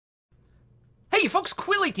Hey folks,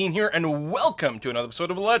 Quilly18 here, and welcome to another episode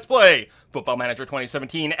of Let's Play Football Manager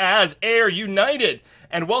 2017 as Air United.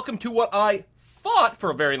 And welcome to what I thought for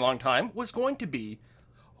a very long time was going to be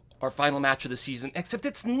our final match of the season, except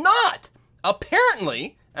it's not!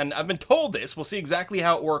 Apparently, and I've been told this, we'll see exactly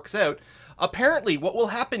how it works out. Apparently, what will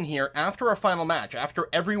happen here after our final match, after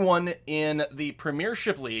everyone in the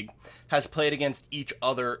Premiership League has played against each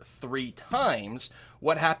other 3 times,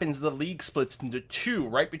 what happens, the league splits into 2,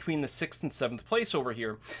 right between the 6th and 7th place over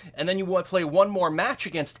here, and then you want to play one more match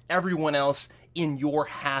against everyone else in your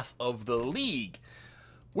half of the league.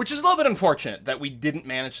 Which is a little bit unfortunate that we didn't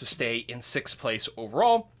manage to stay in 6th place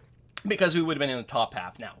overall, because we would have been in the top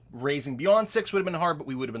half. Now, raising beyond 6 would have been hard, but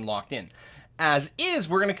we would have been locked in. As is,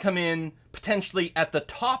 we're going to come in potentially at the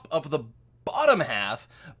top of the bottom half,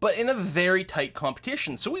 but in a very tight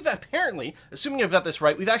competition. So we've apparently, assuming I've got this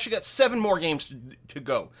right, we've actually got 7 more games to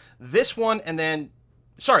go. This one, and then,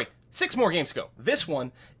 sorry, 6 more games to go. This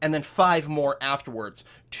one, and then 5 more afterwards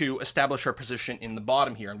to establish our position in the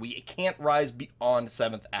bottom here, and we can't rise beyond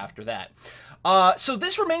 7th after that. So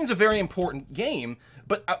this remains a very important game,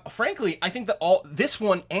 but frankly, I think that this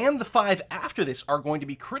one and the 5 after this are going to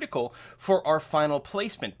be critical for our final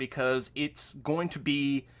placement, because it's going to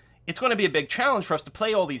be a big challenge for us to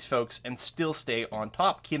play all these folks and still stay on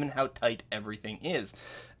top, given how tight everything is.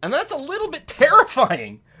 And that's a little bit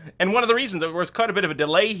terrifying. And one of the reasons there was quite a bit of a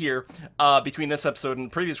delay here between this episode and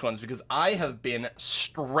the previous ones, because I have been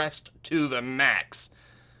stressed to the max.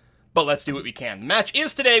 But let's do what we can. The match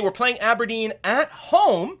is today. We're playing Aberdeen at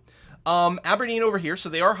home. Aberdeen over here, so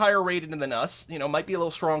they are higher rated than us. You know, might be a little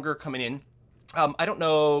stronger coming in. I don't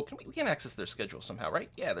know. We can access their schedule somehow, right?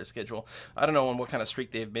 Yeah, their schedule. I don't know on what kind of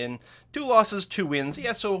streak they've been. 2 losses, 2 wins.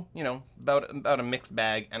 Yeah, so, you know, about a mixed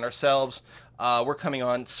bag. And ourselves, we're coming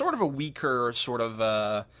on sort of a weaker sort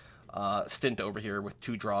of stint over here with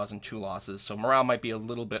 2 draws and 2 losses. So morale might be a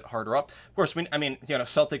little bit harder up. Of course, I mean, you know,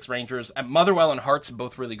 Celtics, Rangers, Motherwell and Hearts,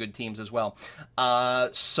 both really good teams as well.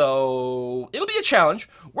 So it'll be a challenge.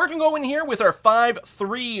 We're going to go in here with our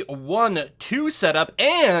 5-3-1-2 setup,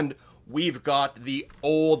 and we've got the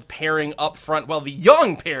old pairing up front. Well, the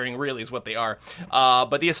young pairing really is what they are.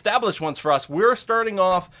 But the established ones for us, we're starting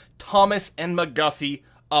off Thomas and McGuffey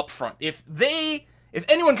up front. If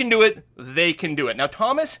anyone can do it, they can do it. Now,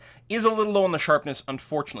 Thomas is a little low on the sharpness,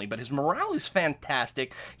 unfortunately, but his morale is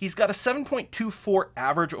fantastic. He's got a 7.24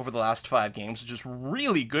 average over the last 5 games, which is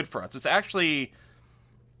really good for us. It's actually...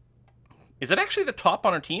 Is it actually the top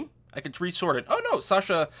on our team? I could resort it. Oh, no,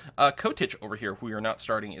 Sasha Kotic over here, who we are not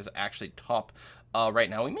starting, is actually top right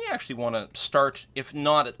now. We may actually want to start, if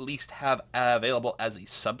not, at least have available as a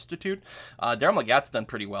substitute. Daryl McGatt's done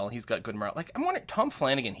pretty well. He's got good morale. Like, I'm wondering, Tom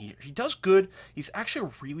Flanagan, he does good. He's actually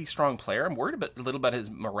a really strong player. I'm worried a little about his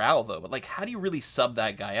morale, though. But, like, how do you really sub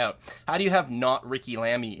that guy out? How do you have not Ricky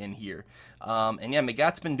Lammy in here? And yeah,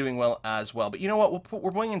 McGatt's been doing well as well. But you know what?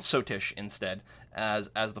 We're bringing in Sotish instead as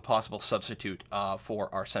the possible substitute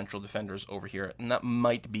for our central defenders over here, and that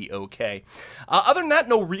might be okay. Other than that,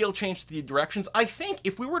 no real change to the directions. I think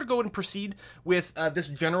if we were to go and proceed with this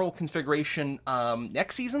general configuration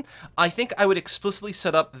next season, I think I would explicitly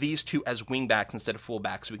set up these 2 as wingbacks instead of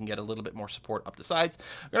fullbacks, so we can get a little bit more support up the sides.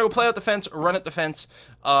 We're going to go play out defense, run at defense,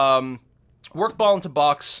 work ball into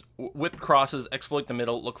box, whip crosses, exploit the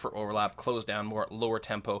middle, look for overlap, close down more, lower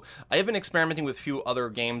tempo. I have been experimenting with a few other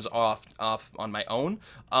games off on my own,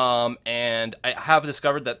 and I have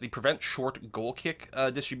discovered that the prevent short goal kick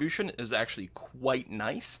distribution is actually quite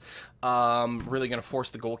nice. Really going to force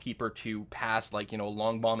the goalkeeper to pass, like, you know, a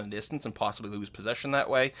long bomb in the distance and possibly lose possession that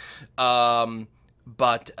way.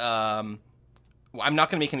 I'm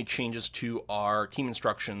not going to make any changes to our team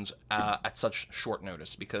instructions at such short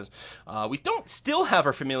notice, because we don't still have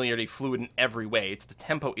our familiarity fluid in every way. It's the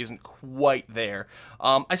tempo isn't quite there.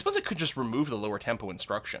 I suppose I could just remove the lower tempo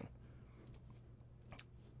instruction,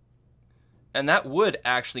 and that would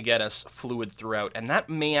actually get us fluid throughout, and that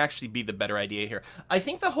may actually be the better idea here. I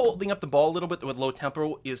think the holding up the ball a little bit with low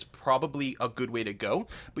tempo is probably a good way to go,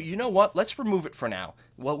 but you know what? Let's remove it for now.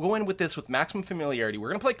 We'll go in with this with maximum familiarity. We're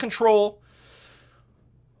going to play control.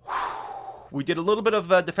 We did a little bit of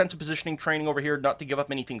defensive positioning training over here, not to give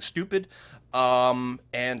up anything stupid.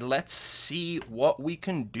 And let's see what we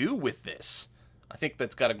can do with this. I think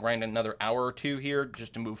that's got to grind another hour or 2 here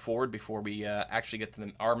just to move forward before we actually get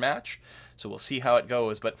to our match. So we'll see how it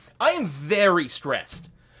goes. But I am very stressed.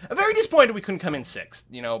 I'm very disappointed we couldn't come in 6th,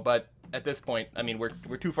 you know, but at this point, I mean,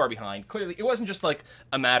 we're too far behind. Clearly, it wasn't just like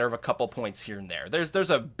a matter of a couple points here and there. There's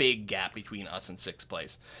a big gap between us and 6th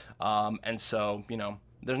place. And so, you know,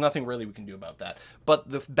 there's nothing really we can do about that.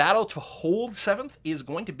 But the battle to hold 7th is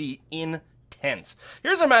going to be intense. tense.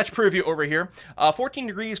 Here's our match preview over here. 14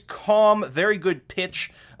 degrees, calm, very good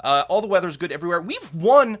pitch. All the weather's good everywhere. We've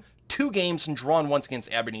won 2 games and drawn once against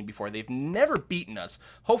Aberdeen before. They've never beaten us.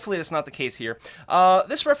 Hopefully that's not the case here.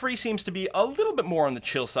 This referee seems to be a little bit more on the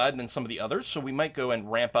chill side than some of the others, so we might go and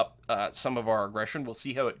ramp up some of our aggression. We'll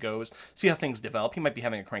see how it goes, see how things develop. He might be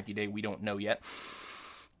having a cranky day. We don't know yet.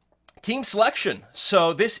 Team selection.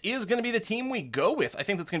 So this is going to be the team we go with. I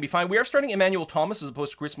think that's going to be fine. We are starting Emmanuel Thomas as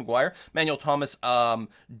opposed to Chris McGuire. Emmanuel Thomas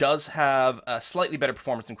does have a slightly better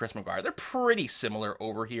performance than Chris McGuire. They're pretty similar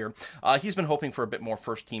over here. He's been hoping for a bit more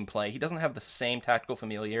first-team play. He doesn't have the same tactical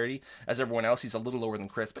familiarity as everyone else. He's a little lower than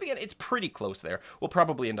Chris. But again, it's pretty close there. We'll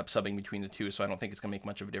probably end up subbing between the two, so I don't think it's going to make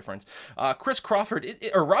much of a difference.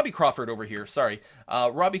 Robbie Crawford over here. Sorry.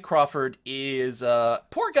 Robbie Crawford is...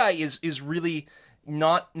 poor guy is really...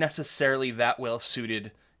 not necessarily that well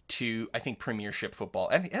suited to, I think, Premiership football.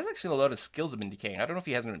 And he has actually a lot of skills have been decaying. I don't know if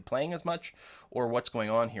he hasn't been playing as much or what's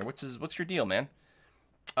going on here. What's your deal, man?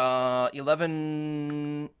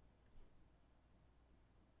 11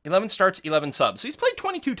 starts, 11 subs. So he's played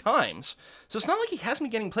 22 times. So it's not like he hasn't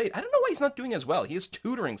been getting played. I don't know why he's not doing as well. He is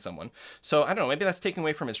tutoring someone. So I don't know. Maybe that's taken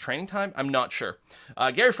away from his training time. I'm not sure.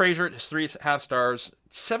 Gary Fraser, his 3.5 stars.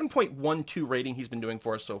 7.12 rating he's been doing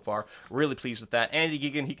for us so far. Really pleased with that. Andy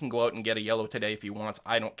Gigan, he can go out and get a yellow today if he wants.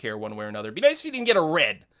 I don't care one way or another. It'd be nice if he didn't get a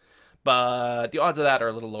red. But the odds of that are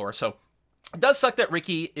a little lower. So it does suck that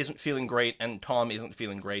Ricky isn't feeling great and Tom isn't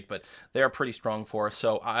feeling great, but they are pretty strong for us.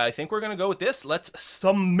 So I think we're going to go with this. Let's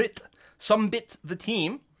submit the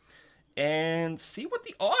team and see what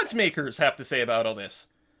the odds makers have to say about all this.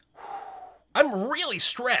 I'm really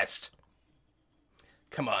stressed.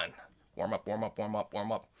 Come on. Warm up, warm up, warm up,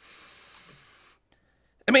 warm up.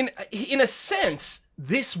 I mean, in a sense,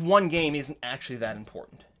 this one game isn't actually that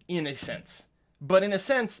important. In a sense. But in a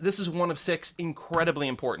sense, this is one of 6 incredibly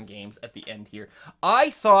important games at the end here. I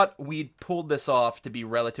thought we'd pulled this off to be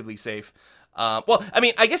relatively safe. Well, I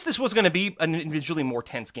mean, I guess this was going to be an individually more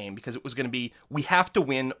tense game because it was going to be, we have to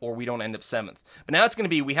win or we don't end up 7th. But now it's going to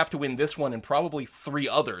be, we have to win this one and probably 3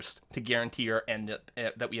 others to guarantee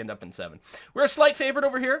that we end up in 7. We're a slight favorite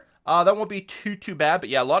over here. That won't be too bad. But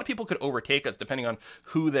yeah, a lot of people could overtake us depending on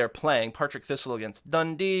who they're playing. Partick Thistle against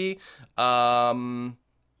Dundee.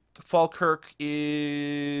 Falkirk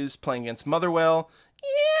is playing against Motherwell.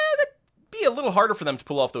 Yeah, that'd be a little harder for them to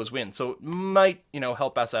pull off those wins, so it might,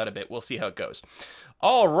 help us out a bit. We'll see how it goes.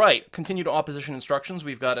 All right, continue to opposition instructions.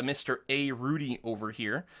 We've got a Mr. A. Rudy over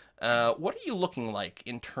here. What are you looking like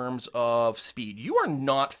in terms of speed? You are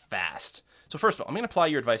not fast. So first of all, I'm going to apply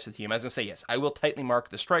your advice to the team. I was going to say, yes, I will tightly mark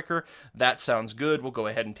the striker. That sounds good. We'll go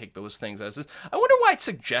ahead and take those things as is. I wonder why it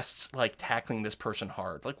suggests, tackling this person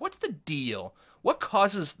hard. What's the deal? What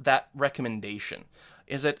causes that recommendation?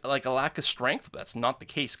 Is it, a lack of strength? That's not the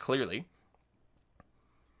case, clearly.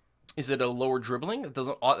 Is it a lower dribbling? It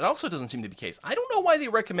also doesn't seem to be the case. I don't know why they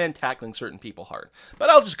recommend tackling certain people hard, but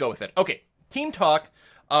I'll just go with it. Okay, team talk.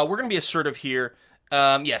 We're going to be assertive here.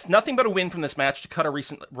 Yes, nothing but a win from this match to cut a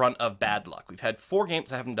recent run of bad luck. We've had 4 games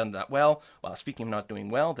that haven't done that well. Well, speaking of not doing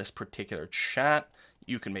well, this particular chat,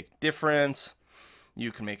 you can make a difference.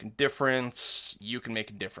 You can make a difference. You can make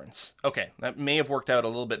a difference. Okay, that may have worked out a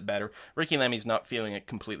little bit better. Ricky Lemmy's not feeling it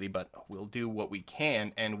completely, but we'll do what we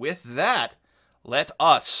can. And with that, let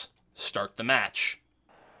us start the match.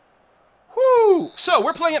 Whoo! So,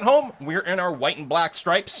 we're playing at home. We're in our white and black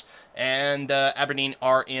stripes. And Aberdeen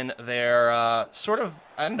are in their sort of,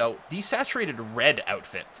 I don't know, desaturated red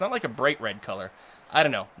outfit. It's not like a bright red color. I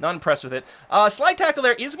don't know. Not impressed with it. Slide tackle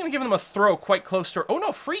there is going to give them a throw quite close to... Oh,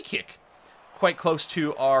 no, free kick. Quite close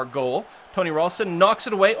to our goal. Tony Ralston knocks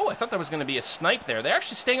it away. Oh, I thought that was going to be a snipe there. They're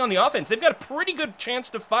actually staying on the offense. They've got a pretty good chance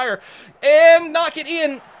to fire and knock it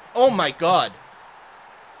in. Oh, my God.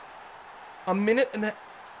 A minute and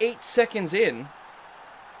 8 seconds in,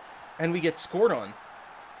 and we get scored on.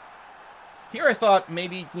 Here I thought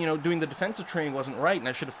maybe, doing the defensive training wasn't right, and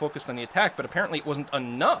I should have focused on the attack, but apparently it wasn't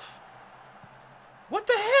enough. What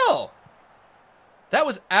the hell? That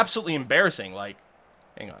was absolutely embarrassing.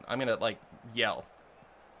 Hang on. I'm going to, yell.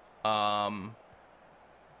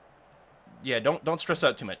 Yeah, don't stress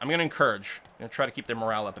out too much. I'm going to encourage. I'm going to try to keep their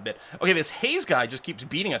morale up a bit. Okay, this Hayes guy just keeps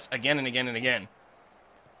beating us again and again and again.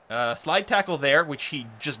 Slide tackle there, which he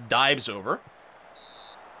just dives over.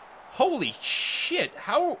 Holy shit.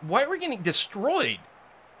 Why are we getting destroyed?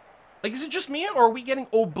 Is it just me, or are we getting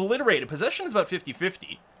obliterated? Possession is about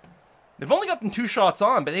 50-50. They've only gotten 2 shots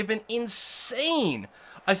on, but they've been insane.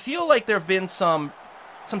 I feel like there have been some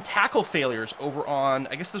tackle failures over on,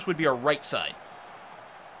 I guess this would be our right side.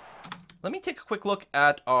 Let me take a quick look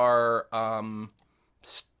at our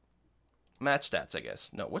Match stats, I guess.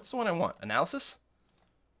 No, what's the one I want? Analysis?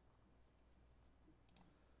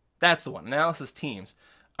 That's the one. Analysis teams.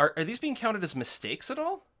 Are these being counted as mistakes at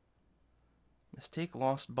all? Mistake,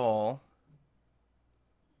 lost ball.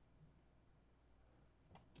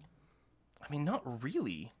 I mean, not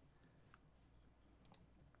really.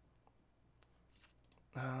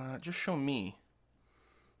 Just show me.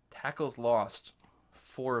 Tackles lost.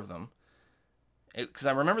 4 of them. Because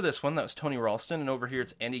I remember this one. That was Tony Ralston. And over here,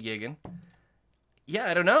 it's Andy Gigan. Yeah,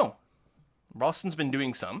 I don't know. Ralston's been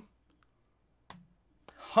doing some.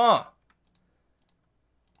 Huh.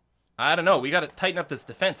 I don't know. We got to tighten up this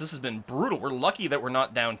defense. This has been brutal. We're lucky that we're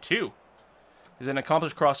not down 2. He's an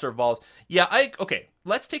accomplished crosser of balls. Yeah, okay.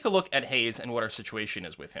 Let's take a look at Hayes and what our situation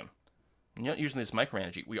is with him. And you're not using this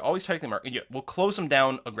micromanaging. We always tightly mark. Yeah, we'll close him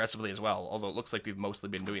down aggressively as well, although it looks like we've mostly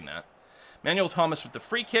been doing that. Manuel Thomas with the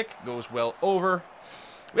free kick goes well over.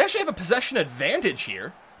 We actually have a possession advantage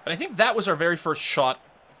here, but I think that was our very first shot,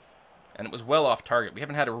 and it was well off target. We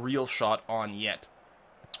haven't had a real shot on yet.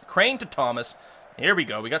 Crane to Thomas. Here we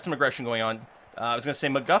go. We got some aggression going on. I was going to say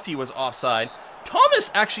McGuffey was offside. Thomas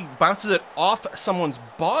actually bounces it off someone's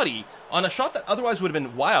body on a shot that otherwise would have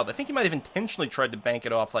been wild. I think he might have intentionally tried to bank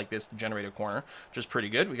it off like this to generate a corner, which is pretty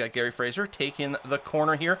good. We got Gary Fraser taking the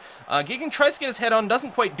corner here. Gigan tries to get his head on,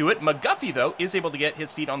 doesn't quite do it. McGuffey, though, is able to get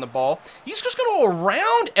his feet on the ball. He's just going to go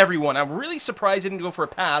around everyone. I'm really surprised he didn't go for a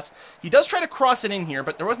pass. He does try to cross it in here,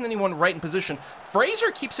 but there wasn't anyone right in position.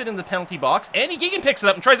 Fraser keeps it in the penalty box. Andy Gigan picks it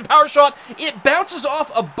up and tries a power shot. It bounces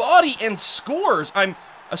off a body and scores. I'm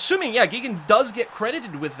assuming, yeah, Gigan does get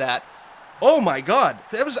credited with that. Oh my God.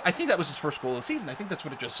 I think that was his first goal of the season. I think that's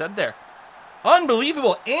what it just said there.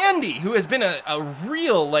 Unbelievable. Andy, who has been a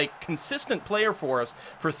real, like, consistent player for us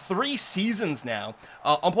for 3 seasons now,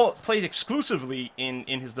 played exclusively in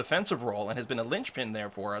his defensive role and has been a linchpin there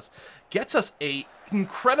for us, gets us a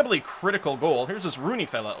incredibly critical goal. Here's this Rooney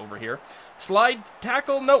fella over here. Slide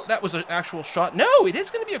tackle. No, that was an actual shot. No, it is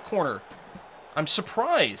going to be a corner. I'm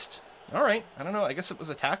surprised. All right, I don't know. I guess it was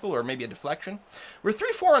a tackle or maybe a deflection. We're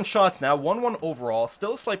 3-4 on shots now, 1-1 overall.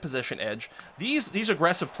 Still a slight possession edge. These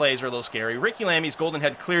aggressive plays are a little scary. Ricky Lammy's golden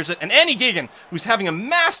head clears it, and Andy Gigan, who's having a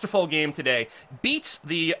masterful game today, beats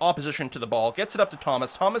the opposition to the ball, gets it up to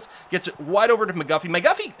Thomas. Thomas gets it wide over to McGuffey.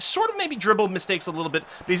 McGuffey sort of maybe dribbled mistakes a little bit,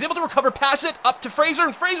 but he's able to recover, pass it up to Fraser,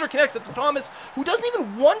 and Fraser connects it to Thomas, who doesn't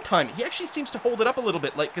even one time. He actually seems to hold it up a little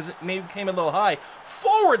bit, like because it maybe came a little high.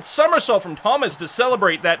 Forward somersault from Thomas to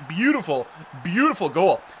celebrate that beautiful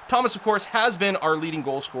goal. Thomas, of course, has been our leading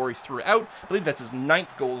goal scorer throughout. I believe that's his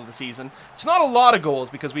 9th goal of the season. It's not a lot of goals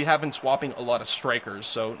because we have been swapping a lot of strikers,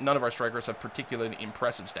 so none of our strikers have particularly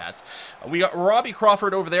impressive stats. We got Robbie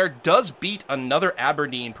Crawford over there, does beat another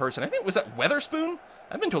Aberdeen person. I think, was that Weatherspoon?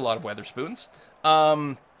 I've been to a lot of Weatherspoons.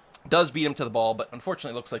 Does beat him to the ball, but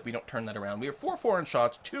unfortunately it looks like we don't turn that around. We are 4-4 in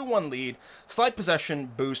shots, 2-1 lead, slight possession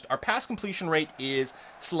boost. Our pass completion rate is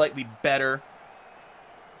slightly better.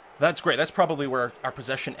 That's great. That's probably where our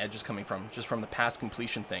possession edge is coming from, just from the pass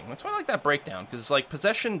completion thing. That's why I like that breakdown, because it's like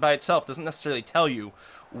possession by itself doesn't necessarily tell you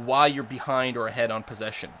why you're behind or ahead on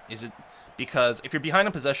possession. Is it because if you're behind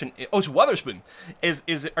on possession, oh, it's Weatherspoon.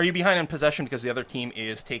 Are you behind on possession because the other team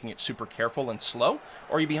is taking it super careful and slow,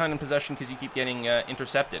 or are you behind on possession because you keep getting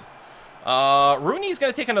intercepted? Rooney's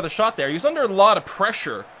going to take another shot there. He's under a lot of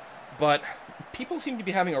pressure, but people seem to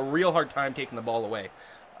be having a real hard time taking the ball away.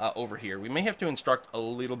 Over here, we may have to instruct a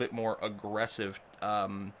little bit more aggressive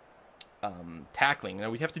tackling. Now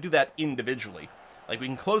we have to do that individually. Like we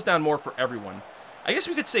can close down more for everyone. I guess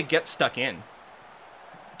we could say get stuck in.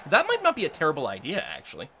 That might not be a terrible idea,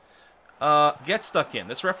 actually. Get stuck in.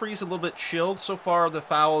 This referee's a little bit chilled so far. The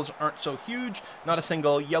fouls aren't so huge. Not a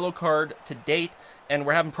single yellow card to date. And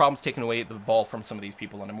we're having problems taking away the ball from some of these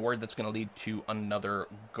people. And I'm worried that's going to lead to another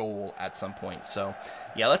goal at some point. So,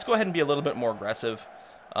 yeah, let's go ahead and be a little bit more aggressive.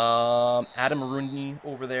 Adam Rooney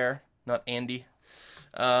over there, not Andy.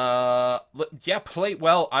 Yeah, play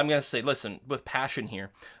well. I'm going to say, listen, with passion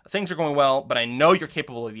here. Things are going well, but I know you're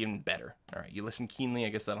capable of even better. All right, you listen keenly. I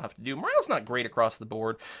guess that'll have to do. Morale's not great across the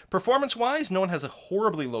board. Performance-wise, no one has a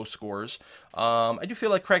horribly low scores. I do feel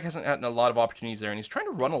like Craig hasn't had a lot of opportunities there, and he's trying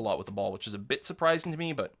to run a lot with the ball, which is a bit surprising to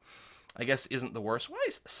me, but I guess isn't the worst. Why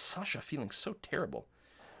is Sasha feeling so terrible?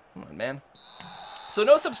 Come on, man. So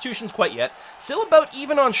no substitutions quite yet. Still about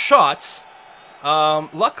even on shots.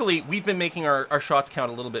 Luckily, we've been making our shots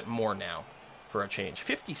count a little bit more now for a change.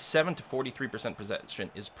 57 to 43% possession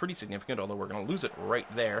is pretty significant, although we're going to lose it right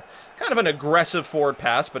there. Kind of an aggressive forward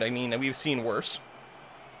pass, but I mean, we've seen worse.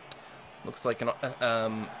 Looks like an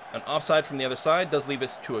offside from the other side. Does leave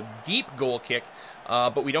us to a deep goal kick,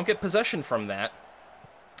 but we don't get possession from that.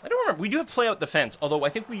 I don't remember. We do have play out defense, although I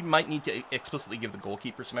think we might need to explicitly give the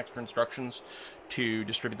goalkeeper some extra instructions to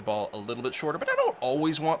distribute the ball a little bit shorter, but I don't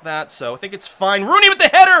always want that, so I think it's fine. Rooney with the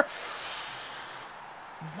header!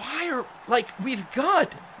 Why are... Like, we've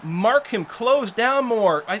got mark him, close down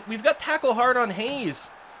more. We've got tackle hard on Hayes.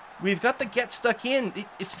 We've got the get stuck in.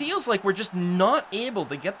 It feels like we're just not able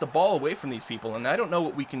to get the ball away from these people, and I don't know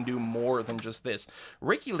what we can do more than just this.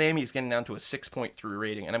 Ricky Lamy is getting down to a 6.3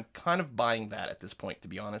 rating, and I'm kind of buying that at this point, to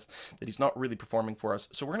be honest, that he's not really performing for us.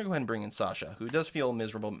 So we're going to go ahead and bring in Sasha, who does feel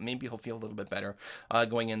miserable. Maybe he'll feel a little bit better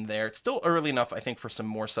going in there. It's still early enough, I think, for some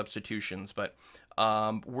more substitutions, but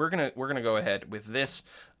we're gonna go ahead with this.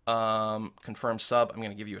 Confirm sub. I'm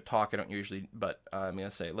going to give you a talk. I don't usually, but I'm going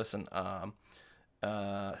to say, listen,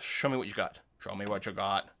 show me what you got. Show me what you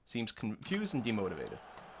got. Seems confused and demotivated.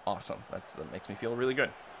 Awesome. That makes me feel really good.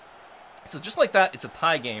 So just like that, it's a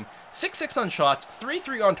tie game. 6-6 on shots,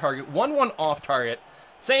 3-3 on target, 1-1 off target.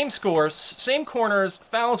 Same scores, same corners.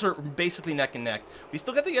 Fouls are basically neck and neck. We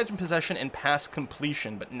still get the edge in possession and pass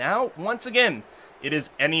completion, but now, once again, it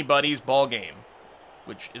is anybody's ball game,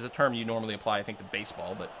 which is a term you normally apply, I think, to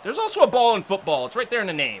baseball, but there's also a ball in football. It's right there in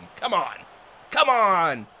the name. Come on. Come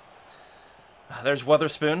on. There's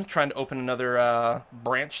Witherspoon trying to open another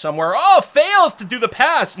branch somewhere. Oh, fails to do the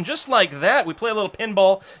pass. And just like that, we play a little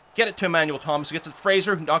pinball, get it to Emmanuel Thomas, who gets it to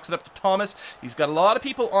Fraser, who knocks it up to Thomas. He's got a lot of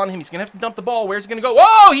people on him. He's going to have to dump the ball. Where's he going to go?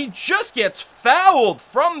 Oh, he just gets fouled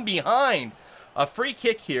from behind. A free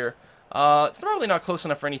kick here. It's probably not close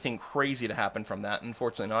enough for anything crazy to happen from that.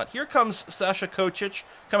 Unfortunately not. Here comes Sasha Kocic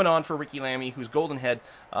coming on for Ricky Lamy, whose golden head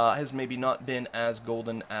has maybe not been as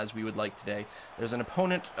golden as we would like today. There's an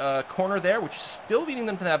opponent corner there, which is still leading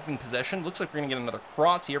them to having possession. Looks like we're going to get another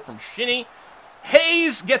cross here from Shinny.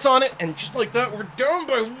 Hayes gets on it, and just like that, we're down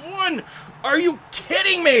by 1. Are you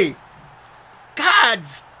kidding me? God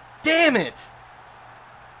damn it.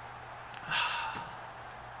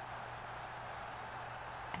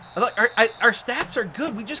 Look, our stats are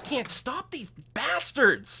good. We just can't stop these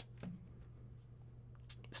bastards.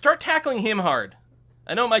 Start tackling him hard.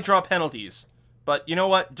 I know it might draw penalties, but you know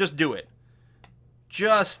what? Just do it.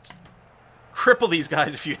 Just cripple these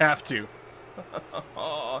guys if you have to.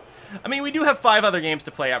 I mean, we do have 5 other games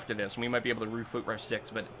to play after this, and we might be able to reboot our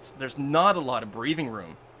 6, but there's not a lot of breathing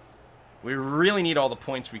room. We really need all the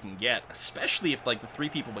points we can get, especially if, like, the 3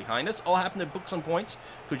 people behind us all happen to book some points.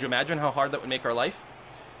 Could you imagine how hard that would make our life?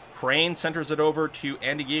 Crane centers it over to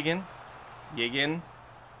Andy Gigan. Gigan.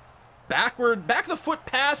 Back the foot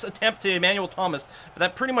pass attempt to Emmanuel Thomas, but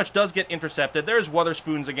that pretty much does get intercepted. There's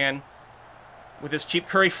Witherspoons again with his cheap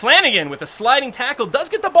Curry. Flanagan with a sliding tackle does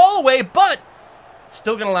get the ball away, but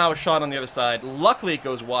still going to allow a shot on the other side. Luckily it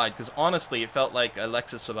goes wide, because honestly it felt like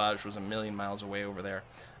Alexis Savage was a million miles away over there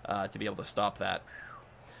to be able to stop that.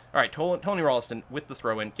 All right, Tony Ralston with the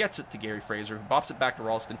throw-in, gets it to Gary Fraser, who bops it back to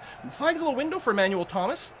Ralston, and finds a little window for Emmanuel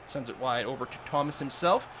Thomas, sends it wide over to Thomas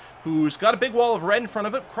himself, who's got a big wall of red in front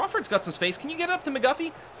of it. Crawford's got some space. Can you get it up to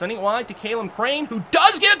McGuffey? Sending it wide to Caleb Crane, who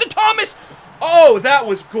does get it to Thomas! Oh, that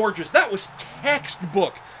was gorgeous. That was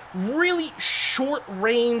textbook. Really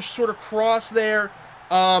short-range sort of cross there.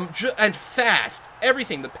 And fast.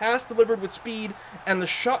 Everything. The pass delivered with speed, and the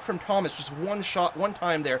shot from Thomas, just one shot, one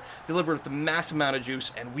time there, delivered with a massive amount of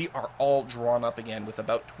juice, and we are all drawn up again with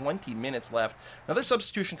about 20 minutes left. Another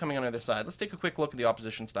substitution coming on the other side. Let's take a quick look at the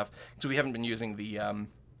opposition stuff, because we haven't been using the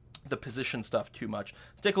position stuff too much.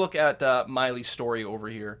 Let's take a look at Miley's story over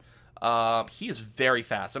here. He is very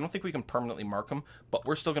fast. I don't think we can permanently mark him, but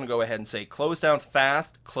we're still going to go ahead and say close down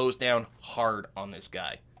fast, close down hard on this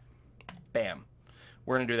guy. Bam.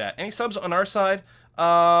 We're going to do that. Any subs on our side?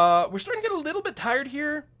 We're starting to get a little bit tired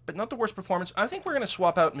here, but not the worst performance. I think we're going to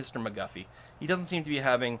swap out Mr. McGuffey. He doesn't seem to be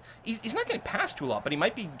having... He's not getting passed to a lot, but he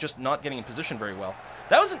might be just not getting in position very well.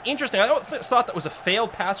 That was an interesting... I thought that was a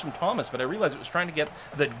failed pass from Thomas, but I realized it was trying to get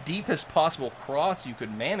the deepest possible cross you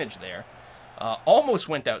could manage there. Almost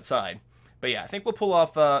went outside. But yeah, I think we'll pull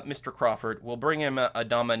off Mr. Crawford. We'll bring him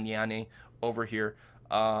Adama Nyane over here.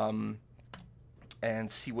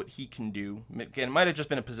 And see what he can do. Again, it might have just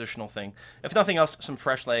been a positional thing. If nothing else, some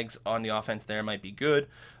fresh legs on the offense there might be good.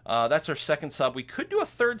 That's our second sub. We could do a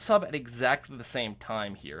third sub at exactly the same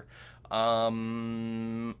time here.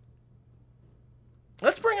 Let's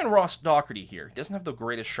bring in Ross Doherty here. He doesn't have the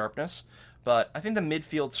greatest sharpness, but I think the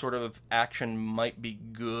midfield sort of action might be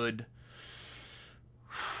good.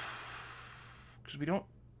 Because we don't...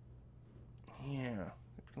 Yeah,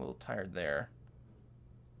 a little tired there.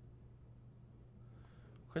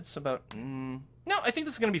 It's about... No, I think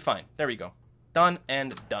this is going to be fine. There we go. Done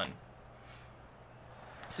and done.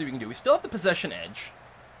 See what we can do. We still have the possession edge.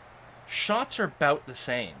 Shots are about the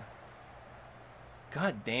same.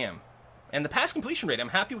 God damn. And the pass completion rate, I'm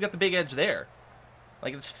happy we got the big edge there.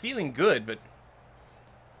 Like, it's feeling good, but...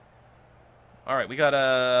 Alright, we got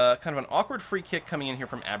a kind of an awkward free kick coming in here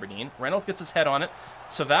from Aberdeen. Reynolds gets his head on it.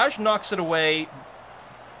 Savage knocks it away.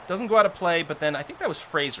 Doesn't go out of play, but then I think that was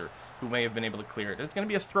Fraser who may have been able to clear it. It's going to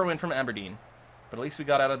be a throw-in from Aberdeen. But at least we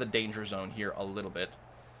got out of the danger zone here a little bit.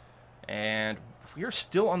 And we are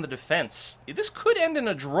still on the defense. This could end in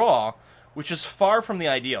a draw, which is far from the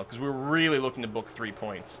ideal, because we're really looking to book 3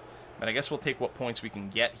 points. But I guess we'll take what points we can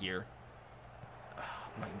get here. Oh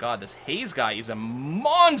my god, this Hayes guy is a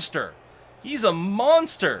monster! He's a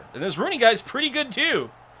monster! And this Rooney guy's pretty good too.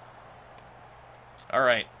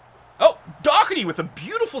 Alright. Oh, Doherty with a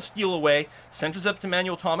beautiful steal away. Centers up to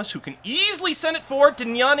Manuel Thomas, who can easily send it forward to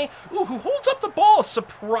Nyane, who holds up the ball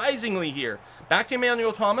surprisingly here. Back to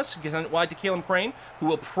Manuel Thomas, who sends it wide to Caleb Crane, who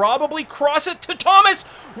will probably cross it to Thomas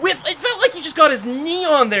with... It felt like he just got his knee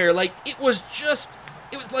on there. Like, it was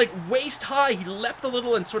like waist high. He leapt a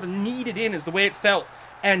little and sort of kneed it in is the way it felt.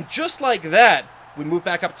 And just like that, we move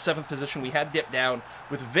back up to 7th position. We had dipped down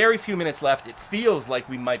with very few minutes left. It feels like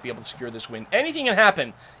we might be able to secure this win. Anything can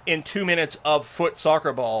happen in 2 minutes of foot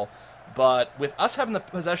soccer ball. But with us having the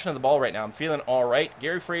possession of the ball right now, I'm feeling all right.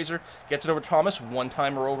 Gary Fraser gets it over to Thomas.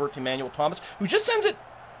 One-timer over to Manuel Thomas, who just sends it.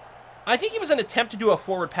 I think it was an attempt to do a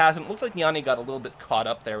forward pass, and it looked like Nyane got a little bit caught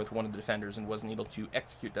up there with one of the defenders and wasn't able to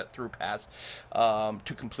execute that through pass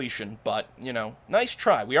to completion. But, you know, nice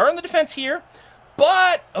try. We are in the defense here,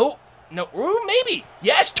 but... Oh! No, ooh, maybe.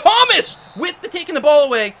 Yes, Thomas with the taking the ball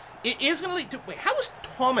away. It is going to lead to... Wait, how was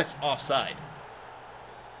Thomas offside?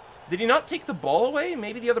 Did he not take the ball away?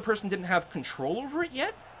 Maybe the other person didn't have control over it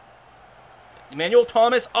yet? Emmanuel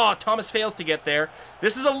Thomas. Oh, Thomas fails to get there.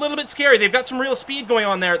 This is a little bit scary. They've got some real speed going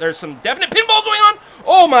on there. There's some definite pinball going on.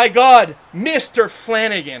 Oh, my God. Mr.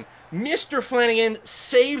 Flanagan. Mr. Flanagan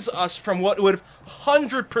saves us from what would have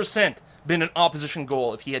 100% been an opposition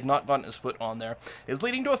goal if he had not gotten his foot on there. It's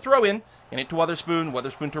leading to a throw-in, and it to Weatherspoon.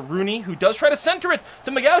 Weatherspoon to Rooney, who does try to center it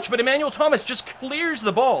to McGouch, but Emmanuel Thomas just clears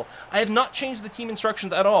the ball. I have not changed the team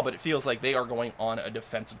instructions at all, but it feels like they are going on a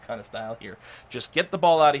defensive kind of style here. Just get the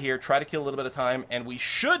ball out of here, try to kill a little bit of time, and we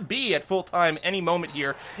should be at full time any moment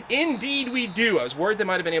here. Indeed we do. I was worried they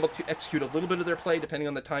might have been able to execute a little bit of their play, depending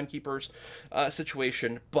on the timekeeper's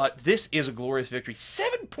situation, but this is a glorious victory.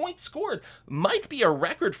 7 points scored might be a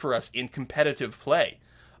record for us in competitive play.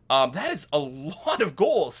 That is a lot of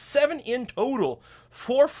goals. 7 in total.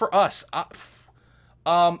 4 for us.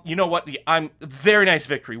 You know what? I'm very nice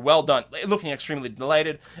victory. Well done. Looking extremely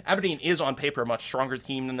delighted. Aberdeen is on paper a much stronger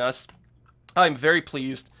team than us. I'm very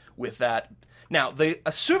pleased with that. Now,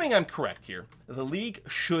 assuming I'm correct here, the league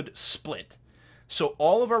should split. So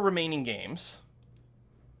all of our remaining games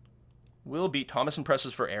will be Thomas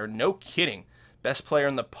impresses for air. No kidding. Best player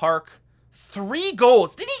in the park. 3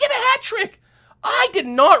 goals. Did he get a hat trick? I did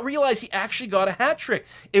not realize he actually got a hat trick.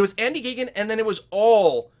 It was Andy Gigan, and then it was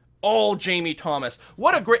all Jamie Thomas.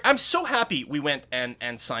 What a great... I'm so happy we went and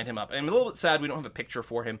signed him up. I'm a little bit sad we don't have a picture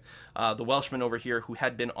for him. The Welshman over here who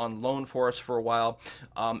had been on loan for us for a while,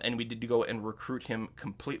 and we did go and recruit him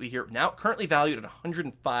completely here. Now currently valued at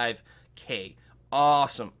 $105K.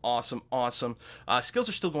 Awesome, awesome, awesome. Skills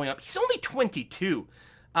are still going up. He's only 22.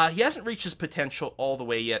 He hasn't reached his potential all the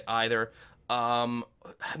way yet either. I'm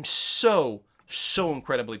so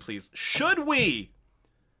incredibly pleased. Should we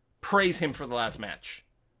praise him for the last match?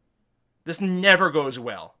 This never goes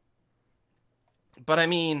well. But I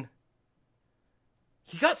mean,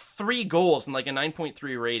 he got 3 goals and like a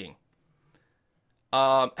 9.3 rating.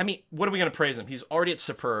 I mean, what are we going to praise him? He's already at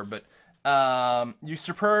superb, but you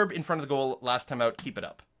superb in front of the goal last time out. Keep it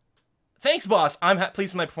up. Thanks, boss. I'm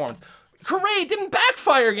pleased with my performance. Hooray, it didn't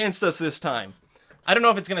backfire against us this time. I don't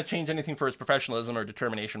know if it's going to change anything for his professionalism or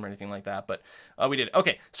determination or anything like that, but we did.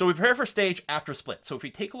 Okay, so we prepare for stage after split. So if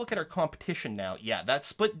we take a look at our competition now, yeah, that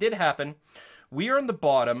split did happen. We are in the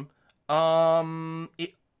bottom.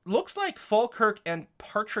 It looks like Falkirk and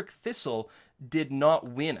Partick Thistle did not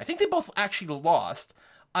win. I think they both actually lost.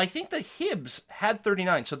 I think the Hibs had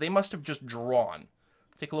 39, so they must have just drawn.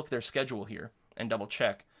 Take a look at their schedule here and double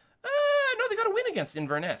check. No, they got a win against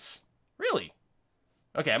Inverness. Really?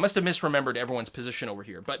 Okay, I must have misremembered everyone's position over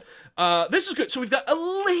here, but this is good. So we've got a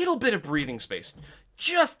little bit of breathing space.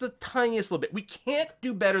 Just the tiniest little bit. We can't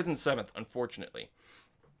do better than 7th, unfortunately.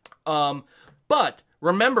 But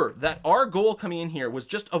remember that our goal coming in here was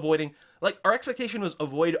just avoiding, like, our expectation was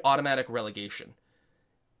avoid automatic relegation.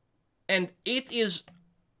 And it is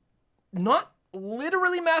not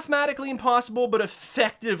literally mathematically impossible, but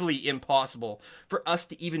effectively impossible for us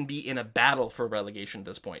to even be in a battle for relegation at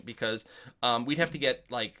this point, because we'd have to get,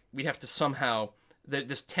 like, we'd have to somehow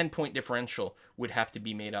this 10-point differential would have to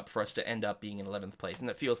be made up for us to end up being in 11th place, and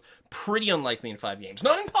that feels pretty unlikely in 5 games.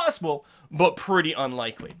 Not impossible, but pretty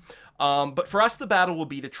unlikely. But for us, the battle will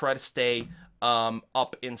be to try to stay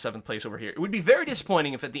up in 7th place over here. It would be very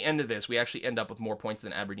disappointing if at the end of this we actually end up with more points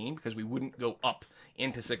than Aberdeen, because we wouldn't go up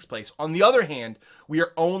into 6th place. On the other hand, we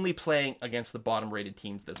are only playing against the bottom-rated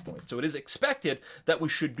teams at this point, so it is expected that we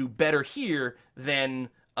should do better here than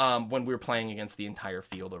when we were playing against the entire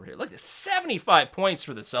field over here. Look at this, 75 points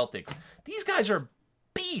for the Celtics. These guys are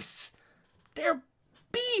beasts. They're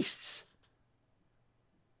beasts.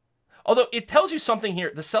 Although it tells you something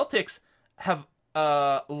here. The Celtics have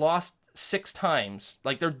lost 6 times.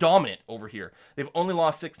 Like, they're dominant over here. They've only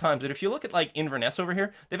lost 6 times. And if you look at, like, Inverness over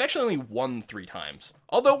here, they've actually only won 3 times.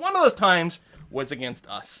 Although one of those times was against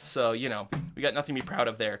us. So, you know, we got nothing to be proud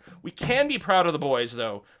of there. We can be proud of the boys,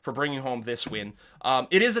 though, for bringing home this win.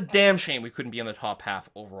 It is a damn shame we couldn't be in the top half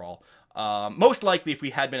overall. Most likely, if we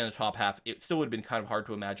had been in the top half, it still would have been kind of hard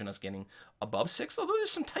to imagine us getting above 6, although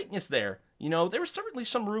there's some tightness there. You know, there was certainly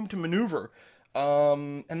some room to maneuver.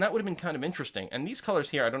 And that would have been kind of interesting. And these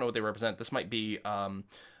colors here, I don't know what they represent. This might be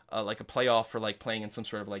like a playoff for like playing in some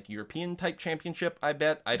sort of like European type championship, I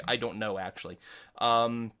bet. I don't know, actually.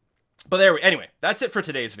 But anyway, that's it for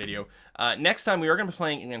today's video. Next time we are going to be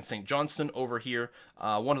playing against St. Johnston over here,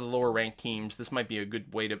 one of the lower ranked teams. This might be a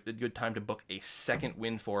good time to book a second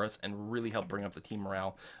win for us and really help bring up the team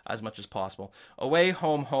morale as much as possible. Away,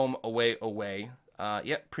 home, home, away, away.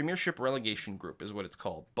 Yeah, Premiership Relegation Group is what it's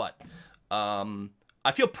called. But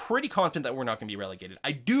I feel pretty confident that we're not going to be relegated.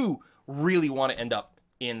 I do really want to end up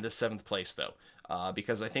in the 7th place, though,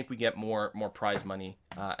 because I think we get more prize money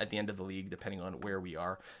at the end of the league, depending on where we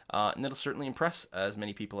are. And it'll certainly impress as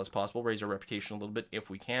many people as possible, raise our reputation a little bit if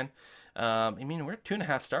we can. I mean, we're at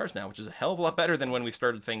 2.5 stars now, which is a hell of a lot better than when we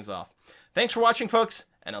started things off. Thanks for watching, folks,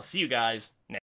 and I'll see you guys